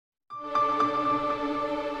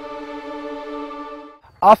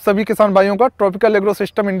आप सभी किसान भाइयों का tropical agro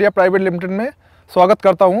system India private limited में स्वागत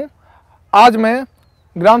करता हूं। आज मैं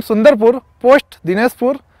ग्राम सुंदरपुर, पोस्ट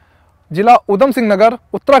दिनेशपुर, ज़िला ऊधम सिंह नगर,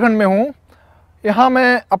 उत्तराखंड में हूं। यहां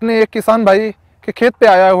मैं अपने एक किसान भाई के खेत पे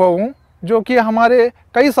आया हुआ हूं, जो कि हमारे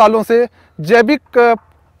कई सालों से जैविक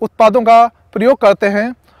उत्पादों का प्रयोग करते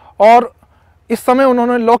हैं और इस समय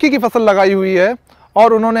उन्होंने लौकी की फसल लगाई हुई है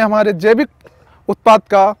और उन्होंने हमारे जैविक उत्पाद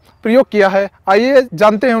का प्रयोग किया है। आइए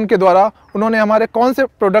जानते हैं उनके द्वारा उन्होंने हमारे कौन से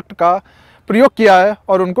प्रोडक्ट का प्रयोग किया है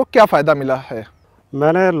और उनको क्या फ़ायदा मिला है।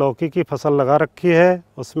 मैंने लौकी की फसल लगा रखी है,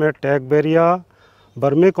 उसमें टैग बेरिया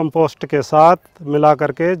वर्मी कंपोस्ट के साथ मिला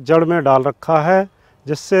करके जड़ में डाल रखा है,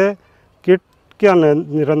 जिससे कीट का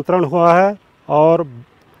नियंत्रण हुआ है और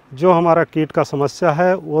जो हमारा कीट का समस्या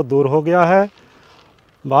है वो दूर हो गया है।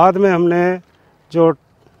 बाद में हमने जो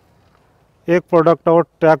एक प्रोडक्ट और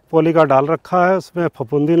टैग पोली का डाल रखा है, उसमें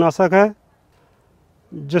फफूंदी नाशक है,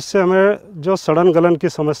 जिससे हमें जो सड़न गलन की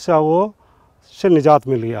समस्या वो से निजात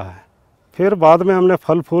मिल गया है। फिर बाद में हमने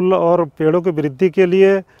फल फूल और पेड़ों की वृद्धि के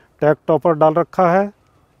लिए टैग टॉपर डाल रखा है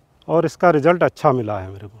और इसका रिजल्ट अच्छा मिला है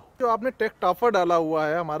मेरे को। जो आपने टैग टॉपर डाला हुआ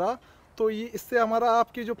है हमारा, तो ये इससे हमारा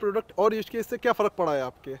आपकी जो प्रोडक्ट और यूज किए, इससे क्या फ़र्क पड़ा है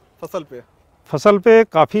आपके फसल पे? फसल पे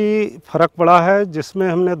काफ़ी फ़र्क पड़ा है, जिसमें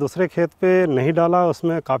हमने दूसरे खेत पे नहीं डाला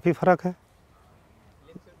उसमें काफ़ी फ़र्क है।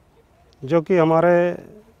 जो कि हमारे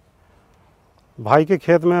भाई के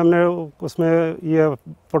खेत में हमने उसमें ये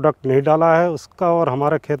प्रोडक्ट नहीं डाला है, उसका और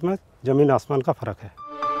हमारे खेत में ज़मीन आसमान का फ़र्क है।